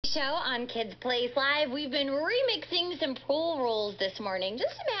Show on Kids Place Live. We've been remixing some pool rules this morning.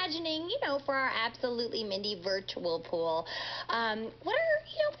 Just imagining, for our Absolutely Mindy virtual pool. We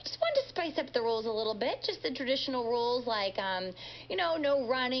just wanted to spice up the rules a little bit. Just the traditional rules like, no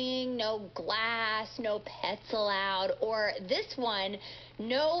running, no glass, no pets allowed, or this one,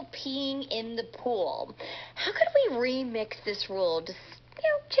 no peeing in the pool. How could we remix this rule? Just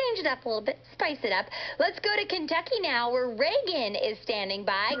change it up a little bit, spice it up. Let's go to Kentucky now, where Reagan is standing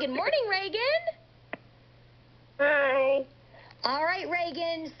by. Good morning, Reagan. Hi. All right,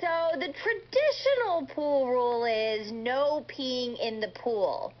 Reagan. So the traditional pool rule is no peeing in the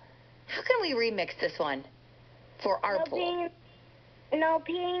pool. How can we remix this one for our pool? No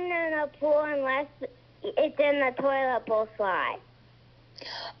peeing in the pool unless it's in the toilet bowl slide.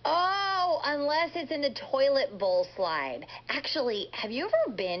 Oh, unless it's in the toilet bowl slide. Actually, have you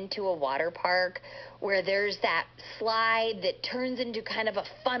ever been to a water park where there's that slide that turns into kind of a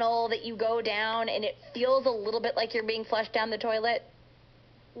funnel that you go down and it feels a little bit like you're being flushed down the toilet?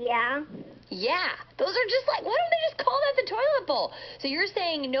 Yeah. Yeah, those are just like, why don't they just call that the toilet bowl? So you're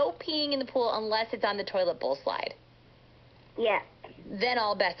saying no peeing in the pool unless it's on the toilet bowl slide? Yeah. Then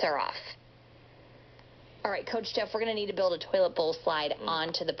all bets are off. All right, Coach Jeff, we're going to need to build a toilet bowl slide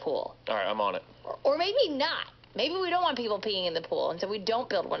onto the pool. All right, I'm on it. Or maybe not. Maybe we don't want people peeing in the pool, and so we don't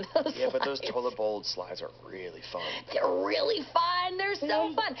build one of those Yeah, slides. but those toilet bowl slides are really fun. They're really fun. They're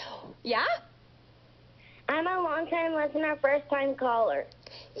so fun. Yeah? I'm a long-time listener, first-time caller.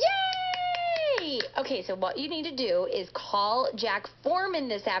 Yay! Okay, so what you need to do is call Jack Foreman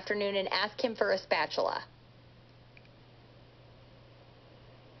this afternoon and ask him for a spatula.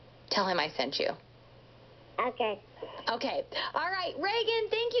 Tell him I sent you. Okay. Okay. All right, Reagan,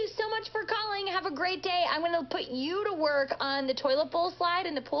 thank you so much for calling. Have a great day. I'm going to put you to work on the toilet bowl slide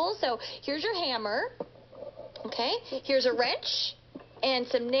in the pool. So here's your hammer. Okay. Here's a wrench and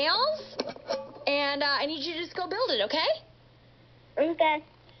some nails. And I need you to just go build it, okay? Okay.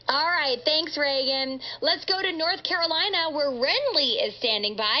 All right. Thanks, Reagan. Let's go to North Carolina where Renly is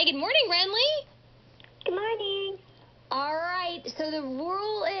standing by. Good morning, Renly. Good morning. All right, so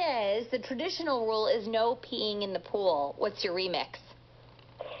the traditional rule is no peeing in the pool. What's your remix?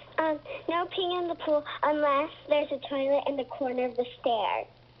 No peeing in the pool unless there's a toilet in the corner of the stairs.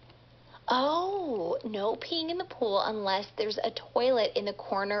 Oh, no peeing in the pool unless there's a toilet in the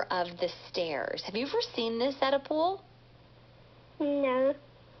corner of the stairs. Have you ever seen this at a pool? No.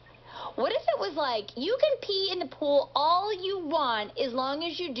 What if it was like, you can pee in the pool all you want as long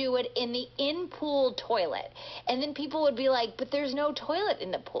as you do it in the in-pool toilet? And then people would be like, but there's no toilet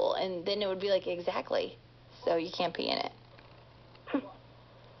in the pool. And then it would be like, exactly. So you can't pee in it.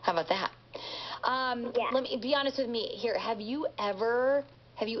 How about that? Yeah. Let me be honest with me here. Have you ever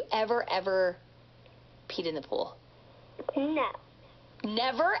peed in the pool? No.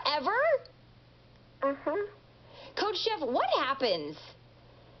 Never, ever? Uh-huh. Coach Jeff, what happens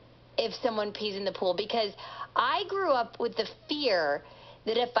if someone pees in the pool? Because I grew up with the fear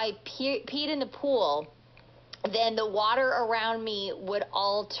that if I peed in the pool, then the water around me would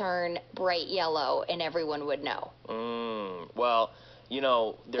all turn bright yellow and everyone would know. Well, that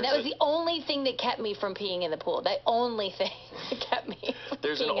was the only thing that kept me from peeing in the pool. The only thing that kept me from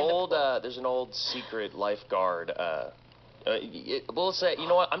there's peeing in the pool. There's an old secret lifeguard. We'll say, you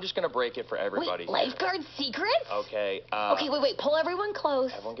know what? I'm just gonna break it for everybody. Wait, lifeguard secrets? Okay. Okay, wait. Pull everyone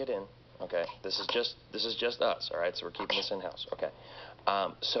close. Everyone get in. Okay. This is just us. All right. So we're keeping this in house. Okay.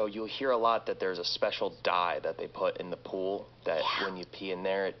 So you'll hear a lot that there's a special dye that they put in the pool that when you pee in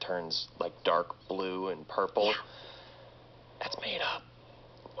there, it turns like dark blue and purple. Yeah. That's made up.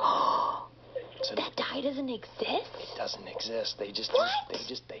 So that dye doesn't exist? It doesn't exist. They just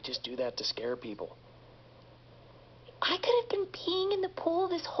do that to scare people. I could have been peeing in the pool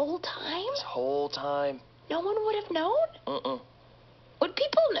this whole time? This whole time. No one would have known? Would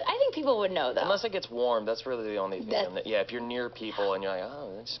people know? I think people would know, though. Unless it gets warm. That's really the only thing. Yeah, if you're near people and you're like,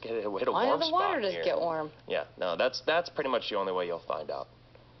 oh, let's just hit a warm spot. Why does the water just get warm? Yeah, no, that's pretty much the only way you'll find out.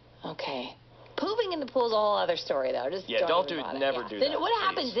 Okay. Pooping in the pool is a whole other story, though. Just never do that. Then what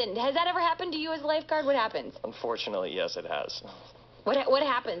happens then? Has that ever happened to you as a lifeguard? What happens? Unfortunately, yes, it has. What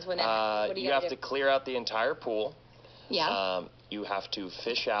happens when that happens? What do you have to clear out the entire pool. Yeah. You have to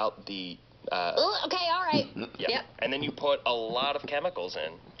fish out the... okay, all right. Yep. And then you put a lot of chemicals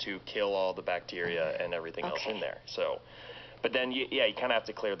in to kill all the bacteria and everything else in there. So, but then you kind of have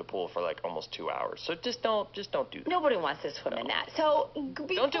to clear the pool for like almost 2 hours. So just don't do that. Nobody wants to swim in that. So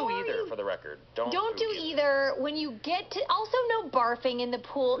don't do either, for the record. Don't do either. When you get to, also no barfing in the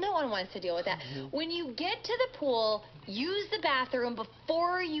pool. No one wants to deal with that. When you get to the pool, use the bathroom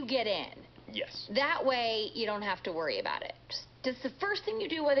before you get in. Yes. That way you don't have to worry about it. Just just the first thing you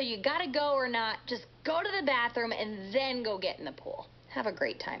do, whether you got to go or not, just go to the bathroom and then go get in the pool. Have a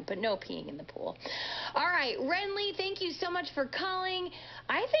great time, but no peeing in the pool. All right, Renly, thank you so much for calling.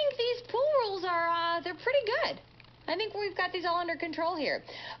 I think these pool rules are, they're pretty good. I think we've got these all under control here.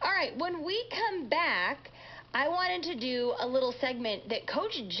 All right, when we come back, I wanted to do a little segment that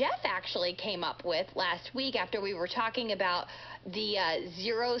Coach Jeff actually came up with last week after we were talking about the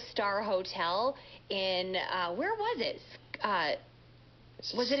zero-star hotel in, where was it?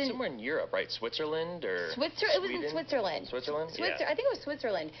 Was it in somewhere in Europe, right? Switzerland or Switzerland? It was in Switzerland. Switzerland? Yeah. I think it was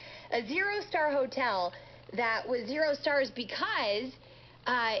Switzerland. A zero-star hotel that was 0 stars because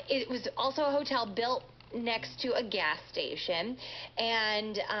it was also a hotel built next to a gas station,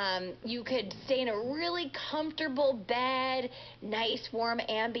 and you could stay in a really comfortable bed, nice warm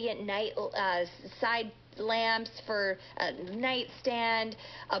ambient night side lamps for a nightstand,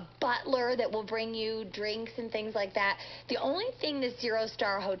 a butler that will bring you drinks and things like that. The only thing this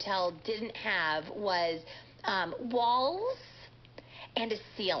zero-star hotel didn't have was walls and a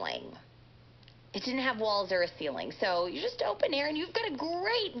ceiling. It didn't have walls or a ceiling, so you're just open air, and you've got a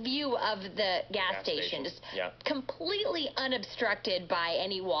great view of the gas station, just completely unobstructed by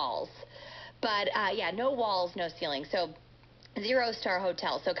any walls. But, yeah, no walls, no ceiling, so zero-star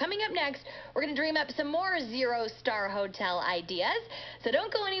hotel. So coming up next, we're going to dream up some more zero-star hotel ideas. So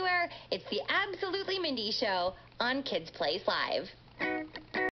don't go anywhere. It's the Absolutely Mindy Show on Kids Place Live.